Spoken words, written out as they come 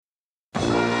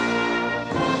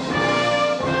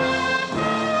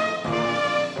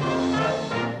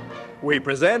We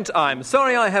present I'm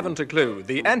Sorry I Haven't a Clue,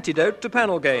 the antidote to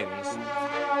panel games.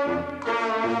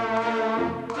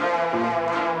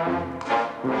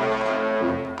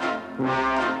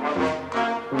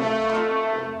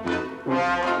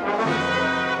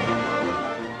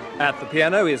 At the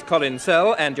piano is Colin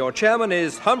Sell, and your chairman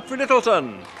is Humphrey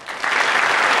Littleton.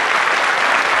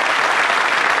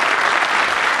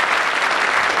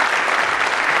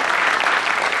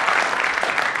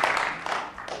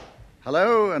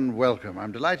 Hello and welcome.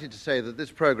 I'm delighted to say that this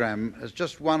program has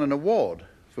just won an award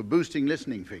for boosting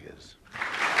listening figures.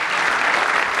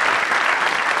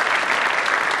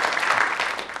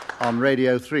 On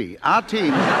Radio 3. Our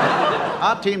teams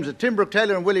are Tim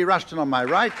Brooke-Taylor and Willie Rushton on my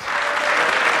right.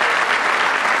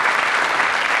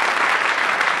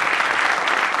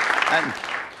 And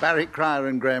Barry Cryer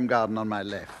and Graham Garden on my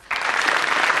left.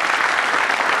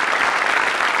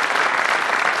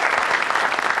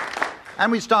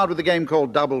 And we start with a game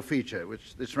called Double Feature,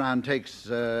 which this round takes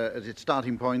as its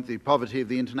starting point the poverty of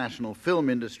the international film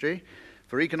industry.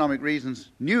 For economic reasons,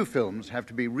 new films have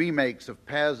to be remakes of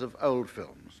pairs of old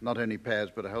films. Not only pairs,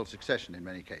 but a whole succession in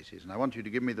many cases. And I want you to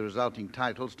give me the resulting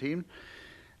titles, team,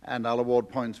 and I'll award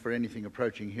points for anything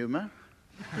approaching humour.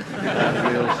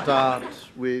 And we'll start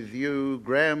with you,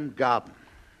 Graham Garden.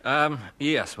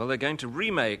 Yes, well, they're going to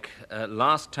remake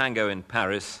Last Tango in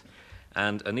Paris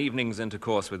and An Evening's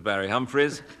Intercourse with Barry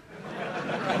Humphries.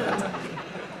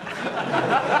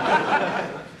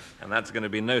 And that's going to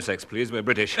be no sex, please. We're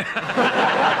British.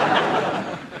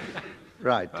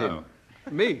 Right, Tim.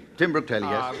 Me? Tim Brooke-Taylor,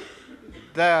 yes.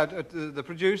 They're the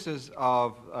producers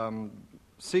of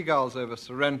Seagulls Over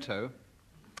Sorrento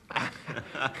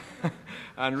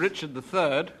and Richard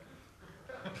III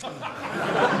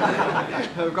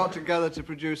have got together to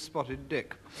produce Spotted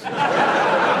Dick.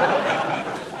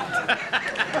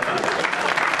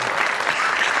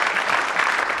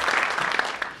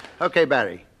 Okay,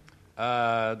 Barry.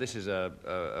 This is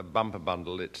a bumper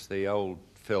bundle. It's the old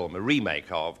film, a remake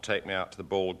of Take Me Out to the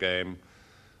Ball Game,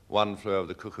 One Flew Over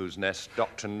the Cuckoo's Nest,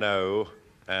 Dr. No,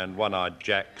 and One-Eyed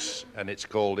Jacks, and it's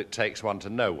called It Takes One to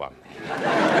Know One.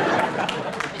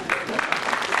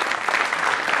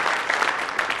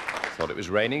 Thought it was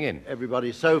raining in.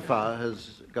 Everybody so far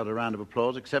has got a round of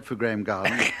applause, except for Graham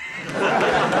Garden,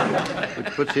 which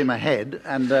puts him ahead.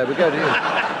 And we go to you.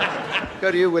 Go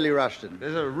to you, Willie Rushton.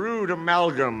 There's a rude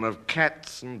amalgam of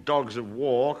cats and dogs of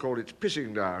war called It's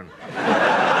Pissing Down.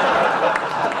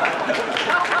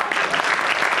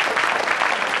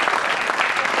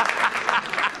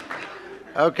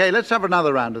 Okay, let's have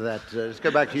another round of that. Let's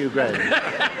go back to you, Graham.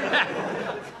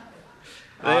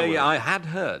 I had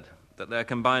heard that they're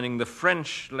combining The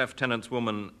French Lieutenant's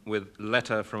Woman with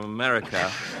Letter from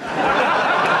America.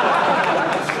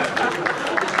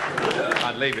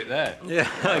 I'd leave it there. Yeah, I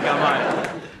think I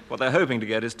might. What they're hoping to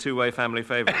get is two-way family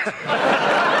favourites.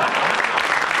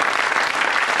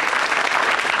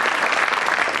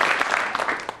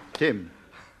 Tim.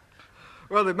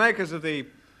 Well, the makers of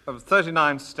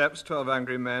 39 Steps, 12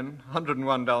 Angry Men,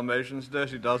 101 Dalmatians,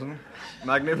 Dirty Dozen,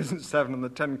 Magnificent Seven, and the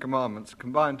 10 Commandments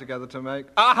combined together to make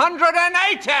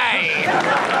 180!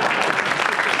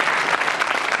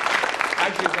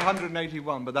 Actually, it's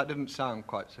 181, but that didn't sound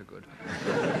quite so good.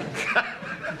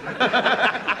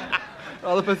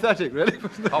 Rather pathetic, really.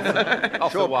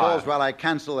 Off Short the wire. pause while I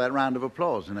cancel that round of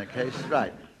applause in that case.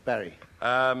 Right, Barry.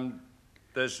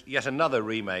 There's yet another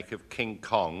remake of King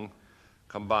Kong,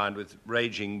 combined with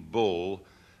Raging Bull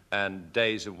and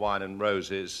Days of Wine and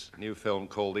Roses, a new film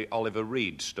called The Oliver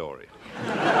Reed Story.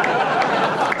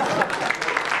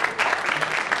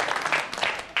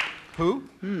 Who?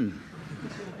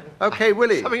 Okay,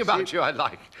 Willie. Something about you I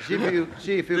like. See if you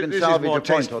can This is salvage more a point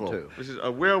tasteful. or two. This is a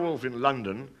werewolf in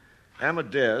London,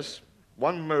 Amadeus,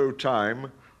 one mow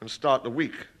time, and start the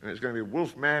week. And it's going to be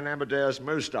Wolfman Amadeus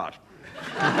Mow Start.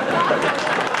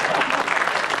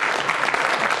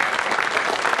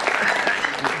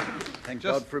 Thank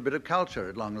God for a bit of culture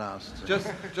at long last. Just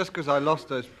because I lost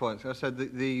those points, I said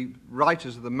the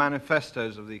writers of the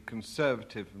manifestos of the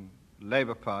Conservative and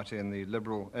Labour Party and the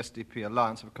Liberal SDP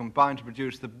alliance have combined to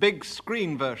produce the big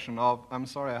screen version of I'm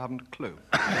Sorry I Haven't a Clue.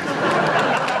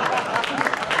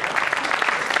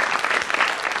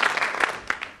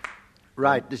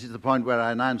 Right, this is the point where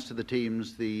I announce to the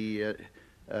teams the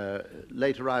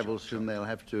late arrivals whom they'll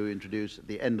have to introduce at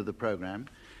the end of the programme.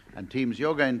 And teams,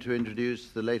 you're going to introduce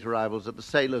the late arrivals at the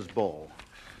Sailors' Ball.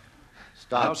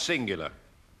 How singular.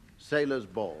 Sailors'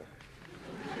 Ball.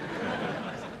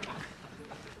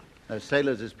 No,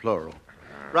 sailors is plural.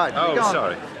 Right.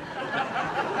 Sorry.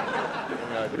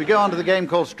 We go on to the game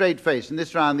called Straight Face. In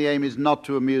this round, the aim is not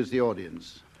to amuse the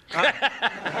audience.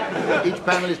 Each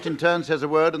panelist in turn says a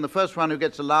word, and the first one who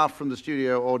gets a laugh from the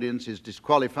studio audience is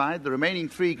disqualified. The remaining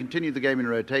three continue the game in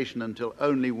rotation until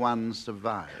only one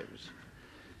survives.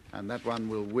 And that one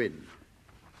will win.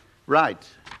 Right.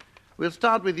 We'll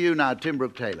start with you now, Tim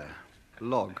Brooke-Taylor.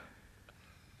 Log.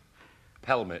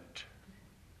 Pelmet.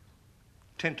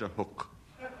 Tenterhook.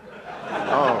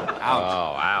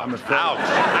 Ouch.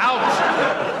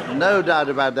 Ouch. No doubt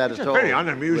about that at all. Very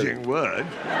unamusing word.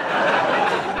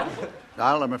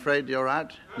 Niall, I'm afraid you're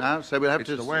out now, so we'll have It's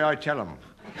to... the way I tell them.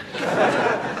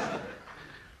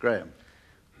 Graham.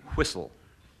 Whistle.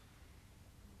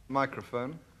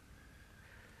 Microphone.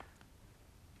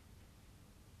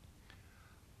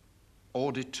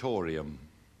 Auditorium.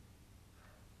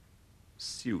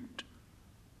 Suit.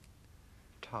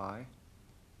 Tie.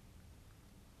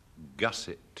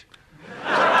 Gusset.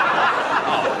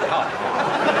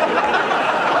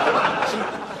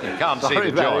 You can't see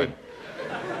Sorry, the Barry. joint.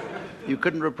 You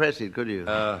couldn't repress it, could you?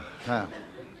 No.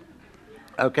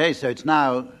 Okay, so it's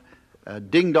now a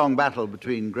ding-dong battle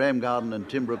between Graham Garden and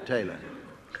Tim Brooke-Taylor.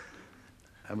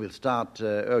 And we'll start...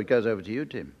 it goes over to you,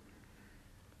 Tim.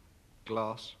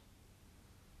 Glass.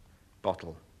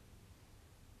 Bottle.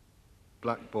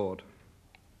 Blackboard.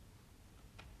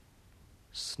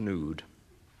 Snood.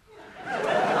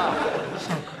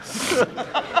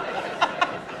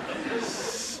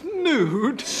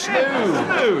 Snood?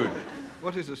 Snood.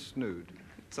 What is a snood?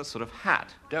 It's a sort of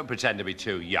hat. Don't pretend to be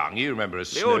too young. You remember a The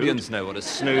snood. audience know what a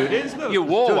snood is. Look. You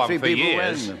wore Two or one three for people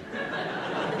years. wearing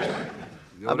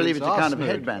them. I believe it's a kind of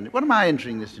headband. What am I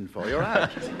entering this in for? You're out.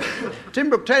 Tim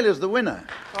Brooke-Taylor's the winner.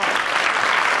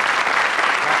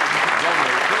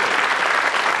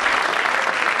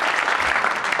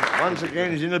 Once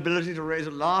again, his inability to raise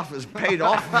a laugh has paid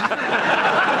off.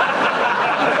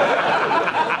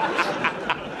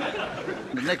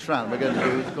 The next round we're going to do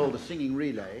is called the singing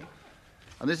relay.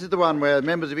 And this is the one where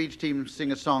members of each team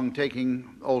sing a song taking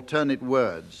alternate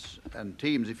words. And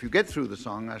teams, if you get through the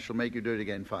song, I shall make you do it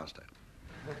again faster.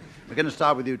 We're going to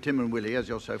start with you, Tim and Willie, as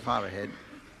you're so far ahead.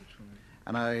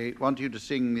 And I want you to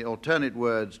sing the alternate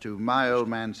words to My Old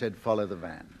Man Said Follow the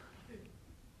Van.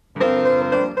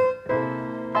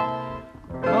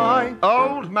 My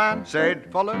old man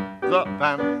Said follow the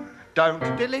van. don't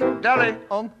Dilly-dally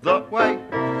on the way.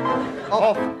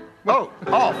 off. Oh,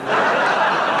 off.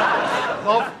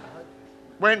 Off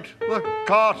Went the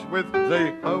cart with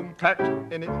the home packed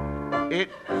in it. it.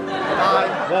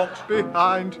 I walked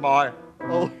behind My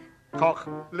old cock.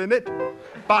 linnet.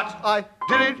 But I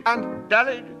did it and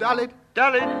dallied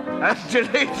dallied. and did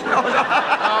it.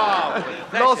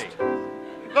 Lost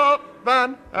the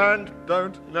van and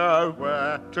don't know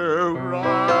where to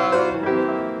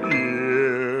run.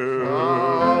 You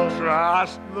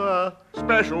trust The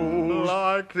specials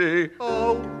like the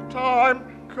old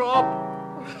time cop.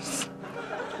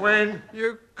 when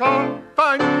You can't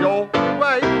find your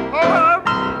way home.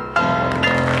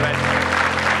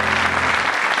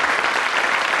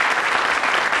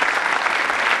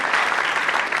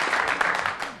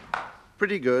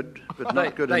 Pretty good, but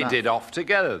not good They enough. did off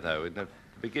together, though, in the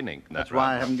beginning. That's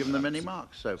why I haven't given them any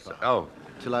marks so far. Oh,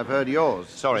 Till I've heard yours.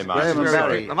 Sorry, Mark. Graham and Pick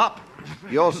Barry, them up.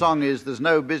 your song is There's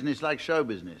No Business Like Show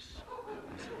Business.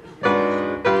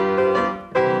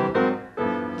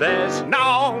 there's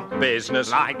no business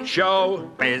like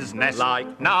show Business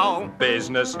like no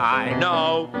business. I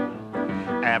know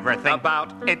everything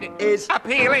about it is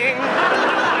appealing.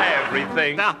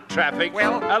 everything The traffic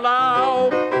will allow.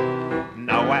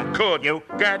 Nowhere Could you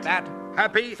get that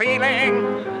happy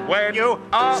feeling when you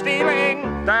are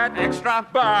stealing that extra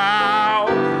bow?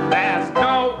 There's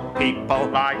No people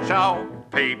like show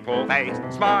people they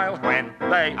smile when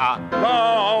they are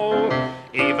low.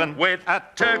 even With a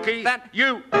turkey that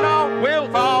you know will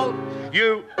fall.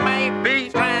 You May be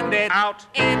stranded out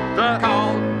in the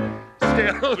cold.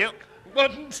 still You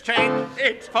wouldn't trade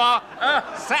it for a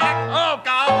sack of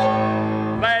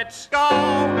gold. Let's Go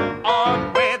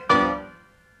on with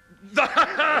the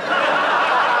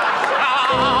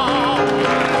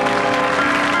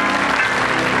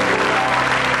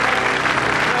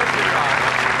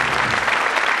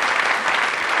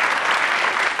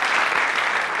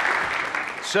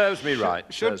Serves me right.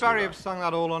 Should Serves me Barry right. have sung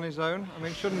that all on his own? I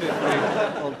mean, shouldn't it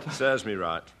be old time? Serves me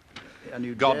right. And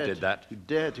you God dare did to- that. You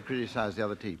dare to criticise the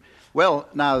other team. Well,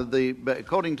 now, but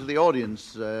according to the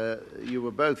audience, you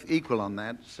were both equal on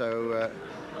that. So,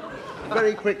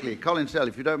 very quickly, Colin Sell,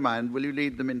 if you don't mind, will you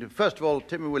lead them into... First of all,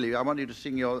 Tim and Willie, I want you to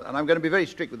sing your... And I'm going to be very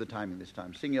strict with the timing this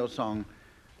time. Sing your song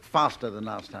faster than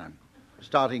last time.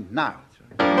 Starting now.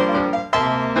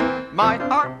 My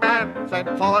heartman sent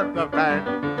for the van.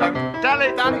 Don't tell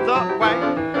it the way.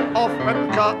 Off went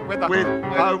the cart with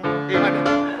home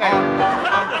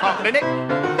in it.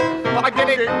 I did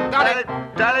it, done it,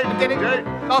 did it.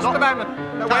 Lost the man.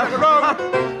 No way to the road.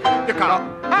 You can't.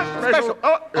 Special.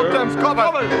 Terms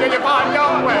covered. Till you find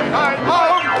your way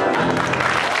home.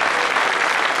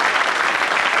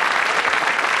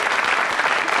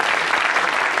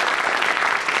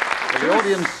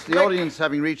 The audience,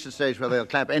 having reached the stage where they'll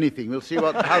clap anything, we'll see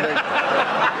how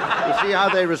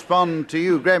they respond to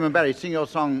you. Graham and Barry, sing your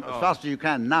song as fast as you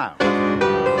can now.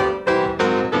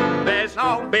 There's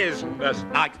no business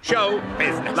like show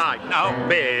business, like no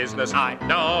business I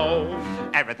know.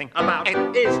 Everything about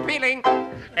it is feeling.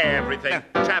 Everything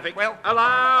traffic will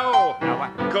allow.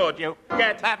 Now, could you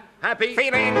get that happy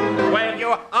feeling when you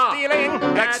are stealing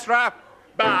extra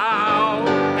bow?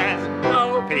 There's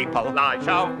no people like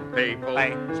show people.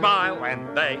 They smile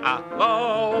when they are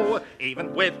low,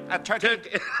 even with a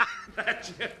turkey.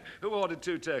 Who ordered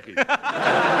 2 turkeys?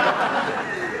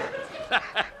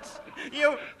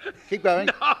 You Keep going.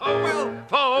 will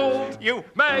fold. You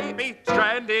may be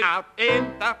stranded out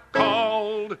in the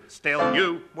cold. Still,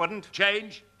 you wouldn't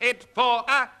change it for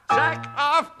a sack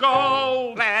of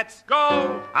gold. Let's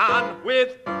go on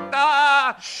with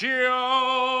the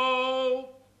show.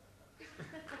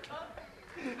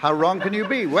 How wrong can you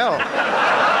be? Well,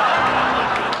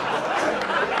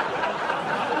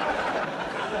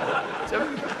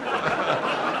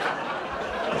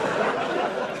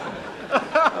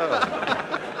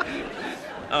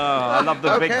 I love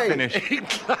the big Okay. finish.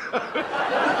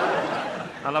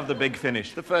 I love the big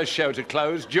finish. The first show to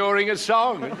close during a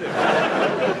song, isn't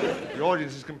it? The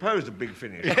audience has composed a big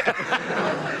finish.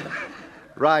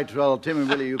 right, well, Tim and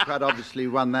Willie, you quite obviously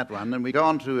won that one. And we go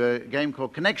on to a game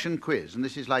called Connection Quiz, and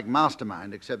this is like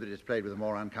Mastermind, except that it's played with a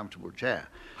more uncomfortable chair.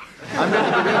 I'm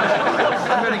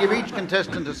going to give each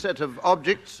contestant a set of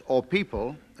objects or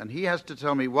people, and he has to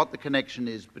tell me what the connection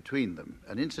is between them.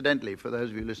 And incidentally, for those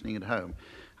of you listening at home,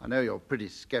 I know you're pretty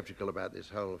skeptical about this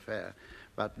whole affair,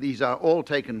 but these are all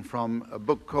taken from a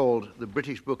book called The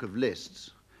British Book of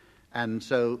Lists, and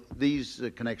so these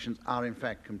connections are in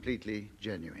fact completely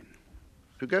genuine.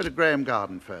 To go to Graham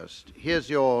Garden first, here's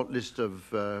your list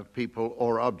of people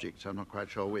or objects, I'm not quite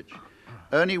sure which.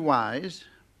 Ernie Wise,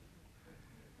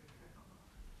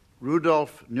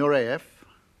 Rudolf Nureyev,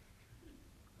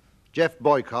 Jeff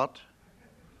Boycott,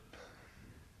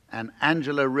 and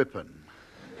Angela Rippon.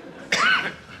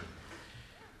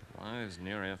 Why is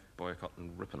Nureyev, Boycott,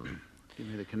 and Rippon? Give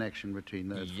me the connection between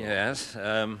those four. Yes.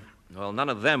 Well, none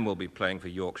of them will be playing for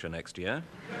Yorkshire next year.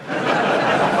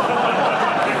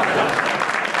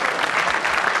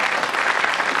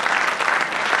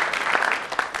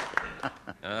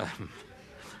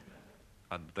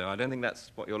 Though I don't think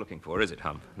that's what you're looking for, is it,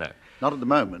 Hump? No. Not at the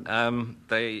moment.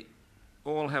 They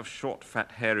all have short,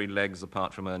 fat, hairy legs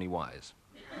apart from Ernie Wise.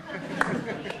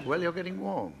 Well, you're getting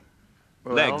warm.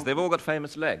 Well, Legs. They've all got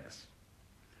famous legs.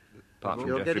 Apart from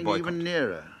You're Geoffrey getting Boycott. even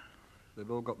nearer.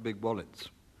 They've all got big wallets.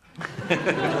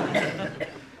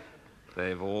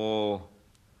 They've all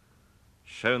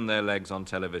shown their legs on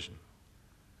television.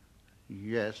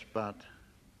 Yes, but...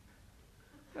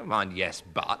 Never mind, yes,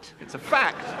 but. It's a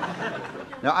fact.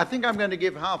 Now, I think I'm going to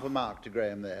give half a mark to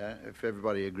Graham there, if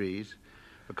everybody agrees,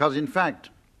 because, in fact,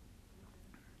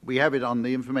 we have it on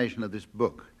the information of this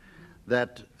book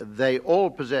that they all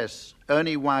possess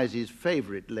Ernie Wise's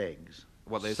favourite legs.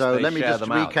 Well, So they let me share just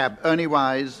them out. recap. Ernie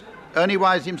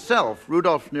Wise himself,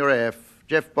 Rudolf Nureyev,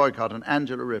 Jeff Boycott, and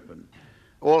Angela Rippon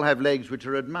all have legs which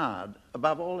are admired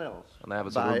above all else And they have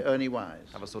a sort by of- Ernie Wise.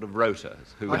 Have a sort of rota.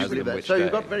 Who I has believe them that. which So day.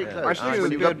 you got very close. I think it when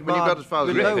was you good got as far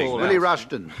as Good Willie, know all Willie that.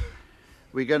 Rushton.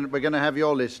 We're going to have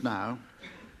your list now.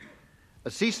 A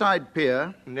seaside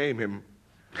pier. Name him.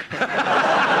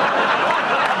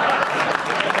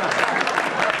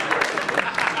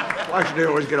 Why should he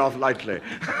always get off lightly?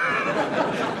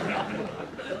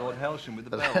 Lord Helsham with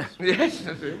the bells. Yes,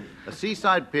 that's him. A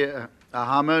seaside pier, a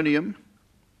harmonium,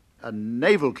 a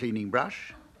navel cleaning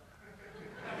brush,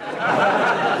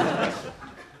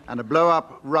 and a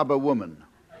blow-up rubber woman.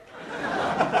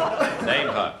 Name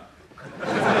her.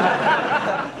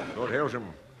 Lord Hailsham.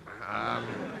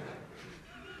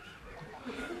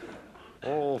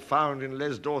 All found in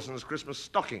Les Dawson's Christmas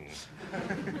stockings.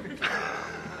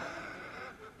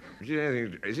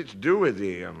 Is it to do with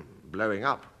the blowing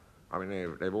up? I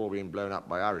mean, they've all been blown up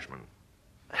by Irishmen.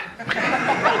 Except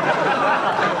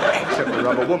the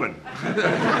rubber woman.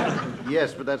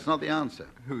 Yes, but that's not the answer.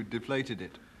 Who deflated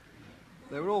it?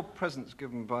 They were all presents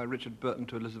given by Richard Burton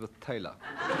to Elizabeth Taylor.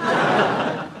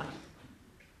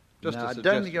 Just No, a I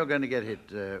suggestion. don't think you're going to get hit,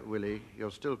 Willie.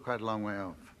 You're still quite a long way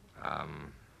off.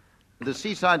 The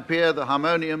seaside pier, the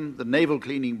harmonium, the navel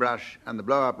cleaning brush, and the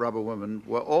blow-up rubber woman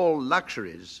were all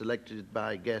luxuries selected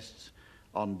by guests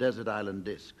on desert island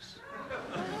discs,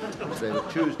 which they would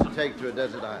choose to take to a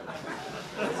desert island.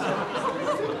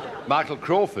 Michael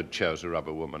Crawford chose a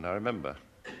rubber woman, I remember.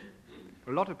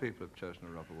 A lot of people have chosen a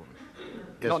rubber woman.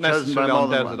 Yes, Not chosen by necessarily more on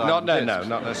than desert one. island No, discs.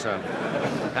 not necessarily.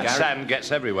 That sand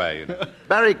gets everywhere, you know.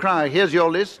 Barry Cryer, here's your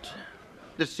list.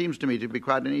 This seems to me to be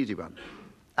quite an easy one.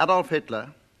 Adolf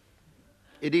Hitler,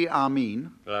 Idi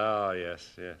Amin, Oh,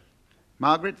 yes, yes,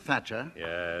 Margaret Thatcher,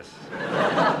 yes.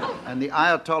 and the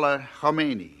Ayatollah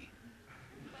Khomeini.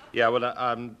 Yeah, well,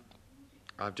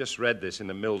 I've just read this in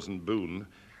the Mills and Boon.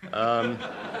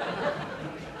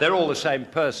 They're all the same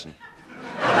person.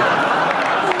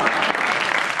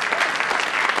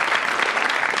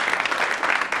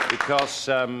 Because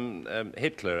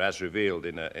Hitler, as revealed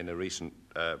in a recent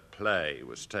play,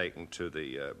 was taken to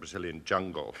the Brazilian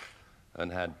jungle and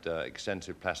had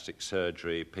extensive plastic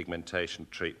surgery, pigmentation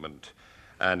treatment,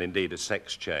 and indeed a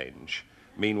sex change.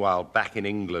 Meanwhile, back in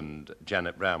England,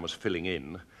 Janet Brown was filling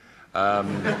in.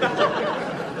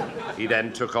 He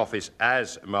then took office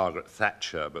as Margaret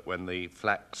Thatcher, but when the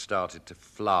flag started to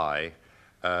fly,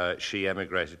 she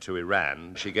emigrated to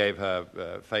Iran. She gave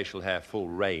her facial hair full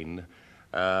rein,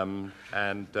 and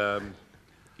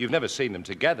you've never seen them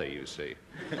together, you see.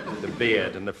 The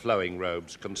beard and the flowing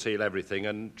robes conceal everything,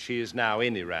 and she is now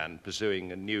in Iran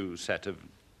pursuing a new set of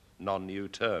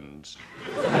non-U-turns.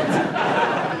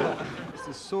 It's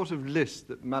the sort of list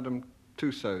that Madame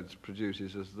Tussauds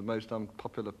produces as the most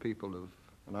unpopular people of,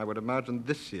 and I would imagine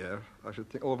this year, I should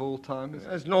think, of all time.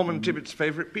 That's Norman Tibbitt's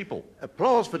favourite people.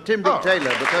 Applause for Tim Brooke Taylor,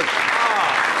 because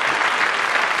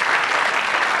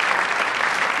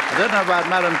I don't know about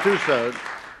Madame Tussauds.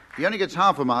 He only gets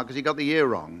half a mark because he got the year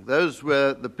wrong. Those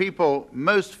were the people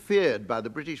most feared by the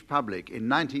British public in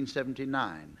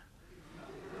 1979.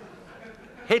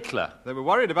 Hitler. They were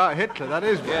worried about Hitler, that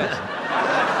is.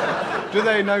 Yes. Do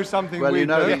they know something Well, we you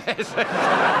know, don't?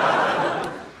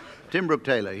 Tim Brooke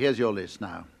Taylor, here's your list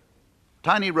now.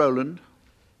 Tiny Rowland,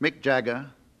 Mick Jagger,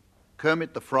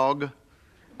 Kermit the Frog,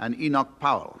 and Enoch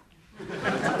Powell.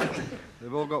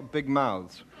 They've all got big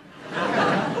mouths.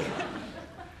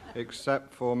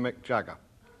 Except for Mick Jagger.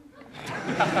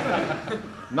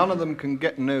 None of them can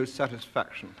get no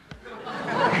satisfaction.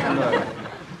 No.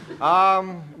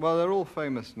 Well, they're all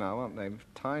famous now, aren't they?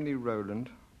 Tiny Rowland,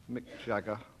 Mick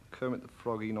Jagger, Kermit the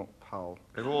Frog, Enoch Powell.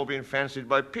 They've all been fancied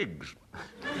by pigs.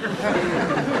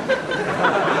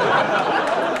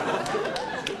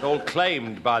 All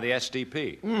claimed by the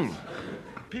SDP.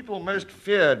 People most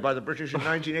feared by the British in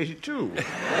 1982.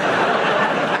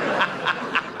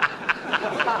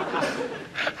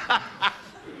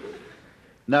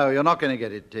 No, you're not going to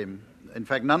get it, Tim. In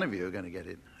fact, none of you are going to get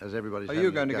it, as everybody's Are having you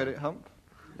a going to go. get it, Hump?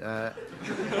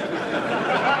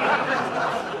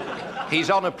 He's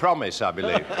on a promise, I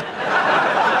believe.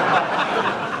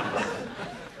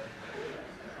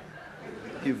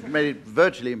 You've made it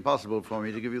virtually impossible for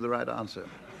me to give you the right answer.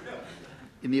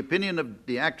 In the opinion of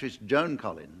the actress Joan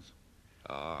Collins,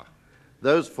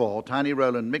 those four, Tiny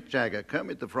Rowland, Mick Jagger,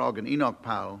 Kermit the Frog, and Enoch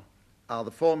Powell, are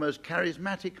the four most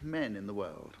charismatic men in the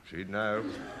world. She'd know.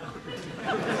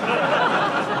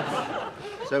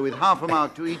 So with half a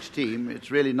mark to each team, it's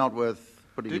really not worth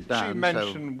putting Did it down. she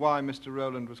mention why Mr.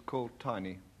 Rowland was called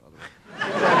Tiny, by the way?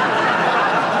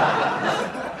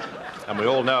 And we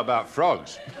all know about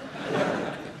frogs.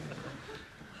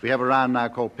 We have a round now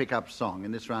called Pick-Up Song.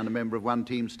 In this round, a member of one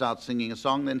team starts singing a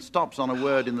song, then stops on a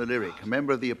word in the lyric. A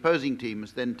member of the opposing team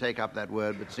must then take up that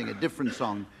word but sing a different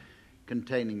song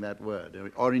containing that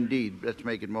word. Or indeed, let's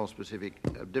make it more specific,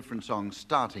 a different song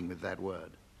starting with that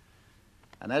word.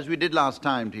 And as we did last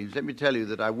time, teams, let me tell you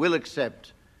that I will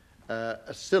accept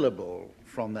a syllable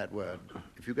from that word.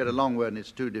 If you get a long word and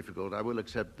it's too difficult, I will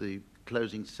accept the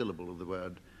closing syllable of the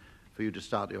word for you to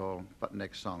start your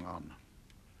next song on.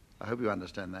 I hope you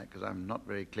understand that, because I'm not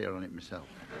very clear on it myself.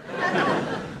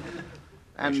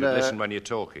 You should listen when you're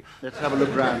talking. Let's have a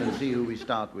look round and see who we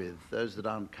start with. Those that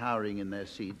aren't cowering in their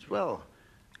seats. Well,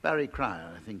 Barry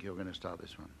Cryer, I think you're going to start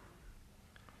this one.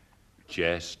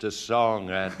 Just a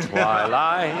song at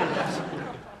twilight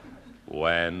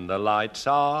when the lights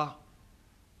are...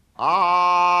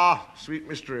 Ah, sweet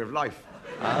mystery of life.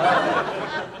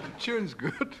 The tune's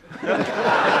good.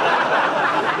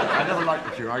 I never liked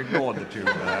the tune. I ignored the tune.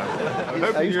 I'm Are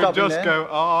hoping you you'll stopping just there? go,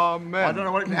 amen. I don't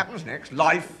know what happens next.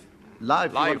 Life.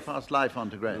 Life. You want Life. to pass life on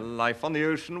to Graham. Life on the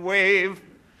ocean wave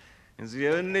is the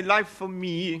only life for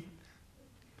me.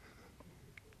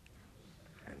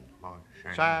 And my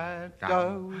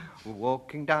shadow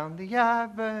walking down the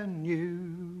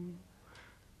avenue.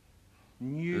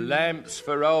 New. Lamps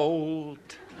for old.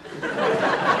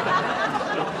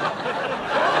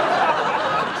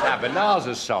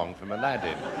 Abenaza's song from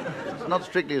Aladdin. It's not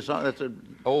strictly a song, that's a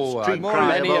Oh, street cry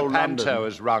many of a old panto London.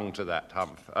 has rung to that,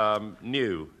 Humph.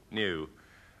 New.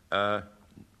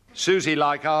 Susie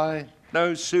like I,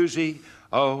 no Susie,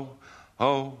 oh,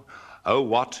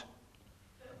 what?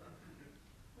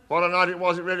 What a night it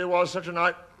really was, such a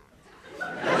night.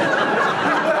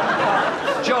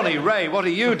 Johnny Ray, what are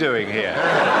you doing here?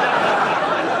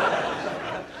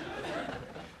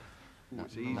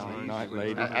 Night,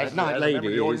 ladies. Night,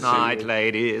 ladies. Night,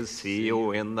 ladies. See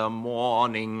you in the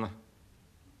morning.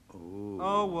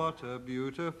 Oh, what a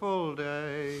beautiful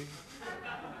day.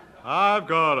 I've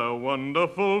got a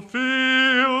wonderful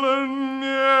feeling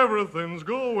everything's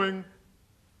going.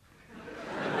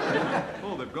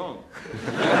 Oh, they've gone.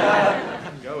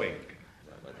 Going.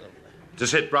 To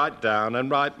sit right down and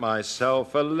write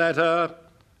myself a letter.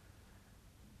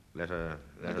 Letters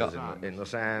in the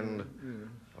sand.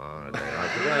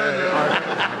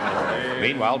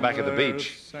 Meanwhile, back at the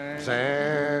beach.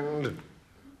 Sand.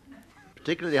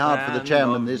 Particularly hard for the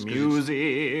chairman, this 'cause it's-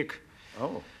 Music.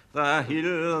 Oh. The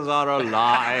hills are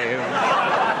alive.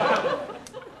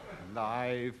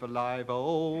 Alive, alive,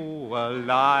 oh,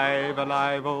 alive,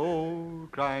 alive, oh,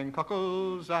 crying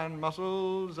cockles and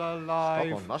mussels alive.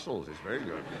 Stop on muscles, it's very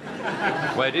good.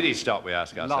 Where did he stop, we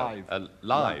ask ourselves? Live.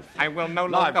 Live. I will no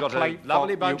Live longer got play a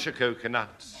lovely for bunch you. of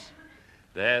coconuts.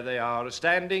 There they are,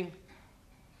 standing.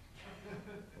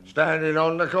 Standing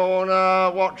on the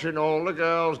corner, watching all the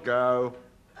girls go.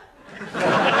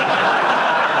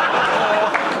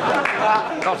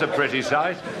 Not a pretty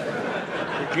sight.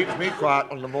 It keeps me quiet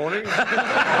on the morning.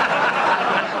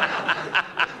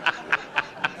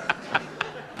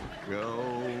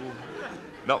 Go.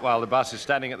 Not while the bus is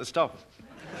standing at the stop.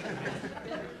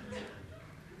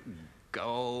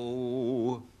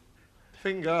 Go.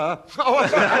 Finger. I'll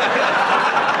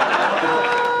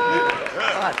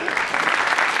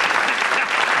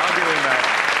give him that.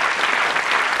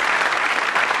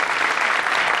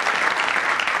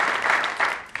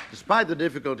 Despite the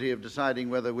difficulty of deciding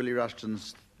whether Willie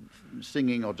Rushton's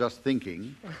singing or just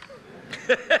thinking,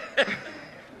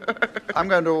 I'm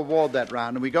going to award that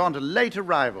round, and we go on to late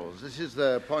arrivals. This is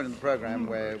the point in the programme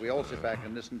where we all sit back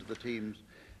and listen to the teams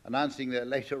announcing their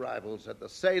late arrivals at the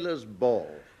Sailors'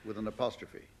 Ball with an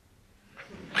apostrophe.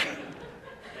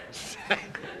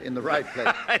 In the right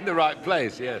place. In the right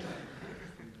place, yes.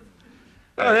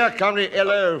 Oh, here come the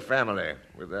Ello family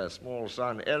with their small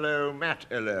son, Ello, Matt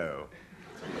Ello.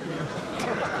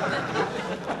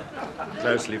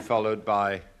 Closely followed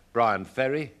by Brian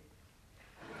Ferry.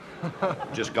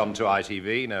 Just gone to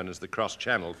ITV, known as the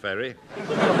Cross-Channel Ferry.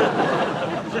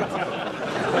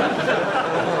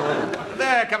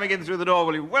 There, coming in through the door,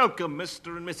 will you welcome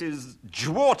Mr. and Mrs.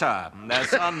 Jwater and their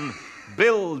son,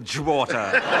 Bill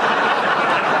Jwater.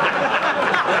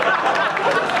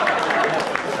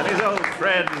 And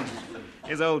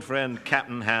his old friend,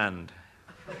 Captain Hand.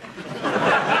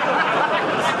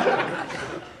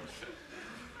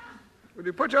 Would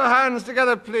you put your hands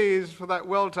together, please, for that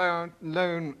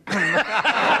well-known...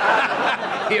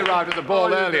 He arrived at the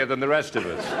ball earlier than the rest of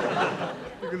us.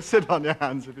 You can sit on your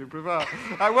hands if you prefer.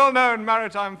 A well-known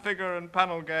maritime figure and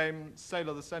panel game,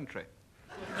 Sailor the Sentry.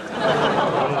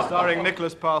 Starring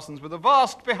Nicholas Parsons with a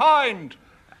vast behind.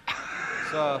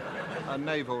 It's a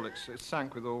naval, it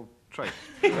sank with all trace.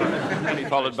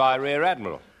 Followed by a Rear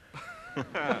Admiral.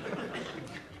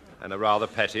 And a rather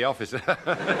petty officer.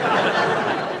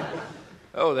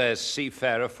 Oh, there's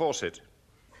Seafarer Fawcett.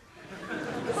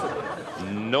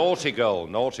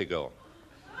 Nautigal.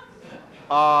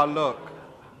 Ah, look.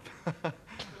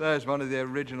 There's one of the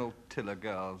original Tiller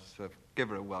girls. Give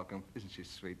her a welcome. Isn't she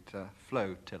sweet?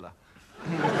 Flo Tiller.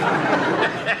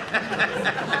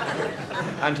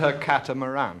 And her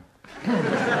catamaran.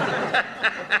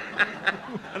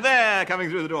 And there, coming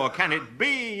through the door, can it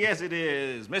be? Yes, it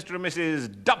is. Mr. and Mrs.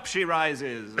 Dupshy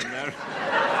Rises. And their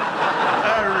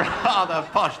rather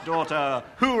posh daughter,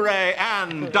 Hooray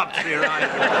Ann Dupshy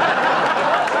Rises.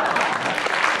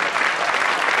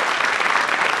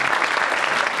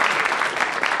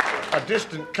 A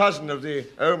distant cousin of the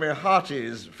Omer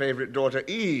Harty's favourite daughter,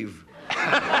 Eve.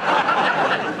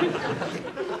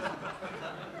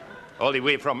 All the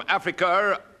way from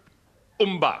Africa,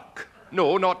 Umbak.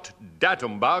 No, not dat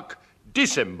Umbak,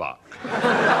 disembark.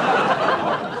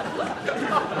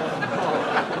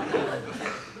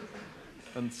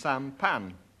 And Sam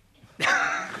Pan.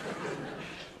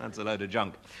 That's a load of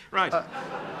junk. Right.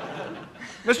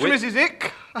 Mr. and Mrs.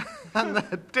 Ick and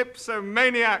their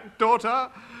dipsomaniac daughter,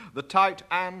 the tight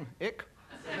Anne Ick.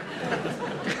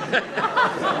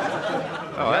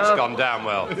 Oh, that's gone down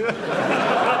well.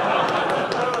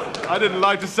 I didn't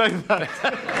like to say that.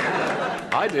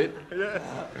 I did.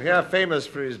 Here, famous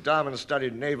for his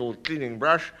diamond-studded naval cleaning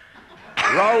brush,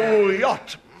 Raoul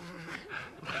Yacht.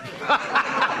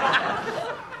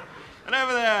 And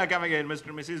over there, coming in, Mr.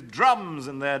 and Mrs. Drums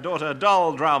and their daughter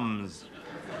Doll Drums.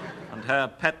 And her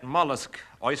pet mollusk,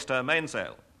 Oyster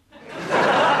Mainsail.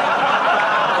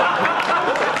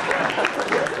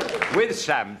 With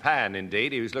sampan,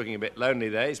 indeed. He was looking a bit lonely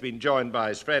there. He's been joined by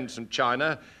his friends from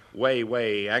China, Wei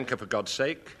Wei, anchor for God's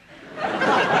sake,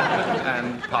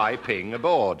 and Pai Ping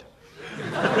aboard.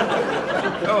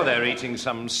 Oh, they're eating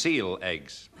some seal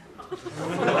eggs.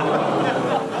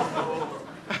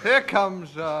 Here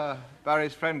comes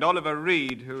Barry's friend Oliver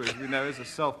Reed, who, as we know, is a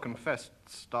self-confessed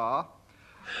star.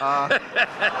 Who,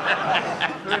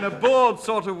 in a bored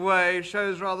sort of way,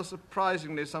 shows rather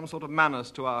surprisingly some sort of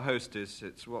manners to our hostess.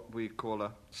 It's what we call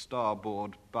a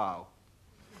starboard bow.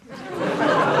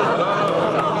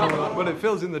 Well, it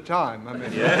fills in the time, I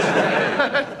mean.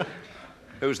 Yes.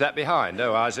 Who's that behind?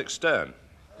 Oh, Isaac Stern.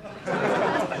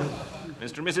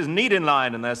 Mr. and Mrs.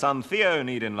 Needinline and their son Theo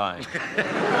Needinline.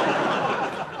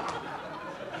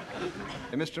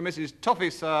 Mr. and Mrs. Toffee,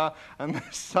 sir, and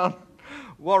their son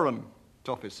Warren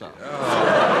Toffee, sir.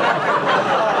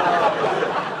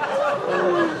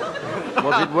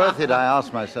 Was it worth it, I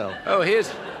asked myself. Oh,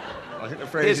 here's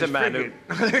Here's a man who...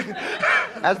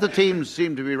 As the teams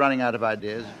seem to be running out of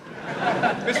ideas,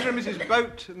 Mr. and Mrs.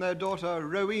 Boat and their daughter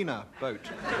Rowena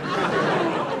Boat.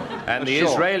 And the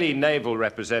Israeli naval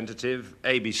representative,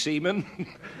 A.B. Seaman.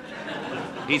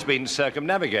 He's been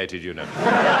circumnavigated, you know.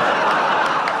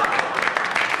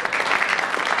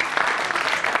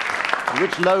 at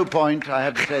which low point I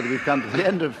have to say that we've come to the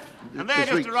end of And they're this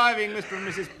just week's... arriving, Mr. and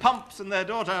Mrs. Pumps and their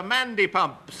daughter Mandy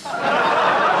Pumps.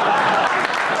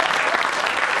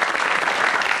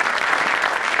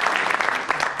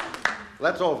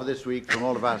 That's all for this week from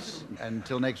all of us.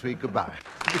 Until next week, goodbye.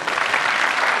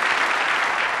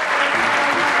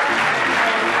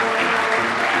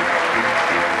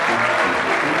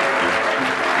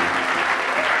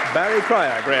 Barry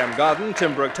Cryer, Graham Garden,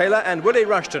 Tim Brooke-Taylor and Willie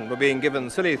Rushton were being given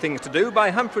silly things to do by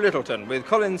Humphrey Littleton, with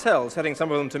Colin Sell setting some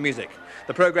of them to music.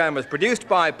 The programme was produced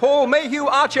by Paul Mayhew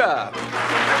Archer.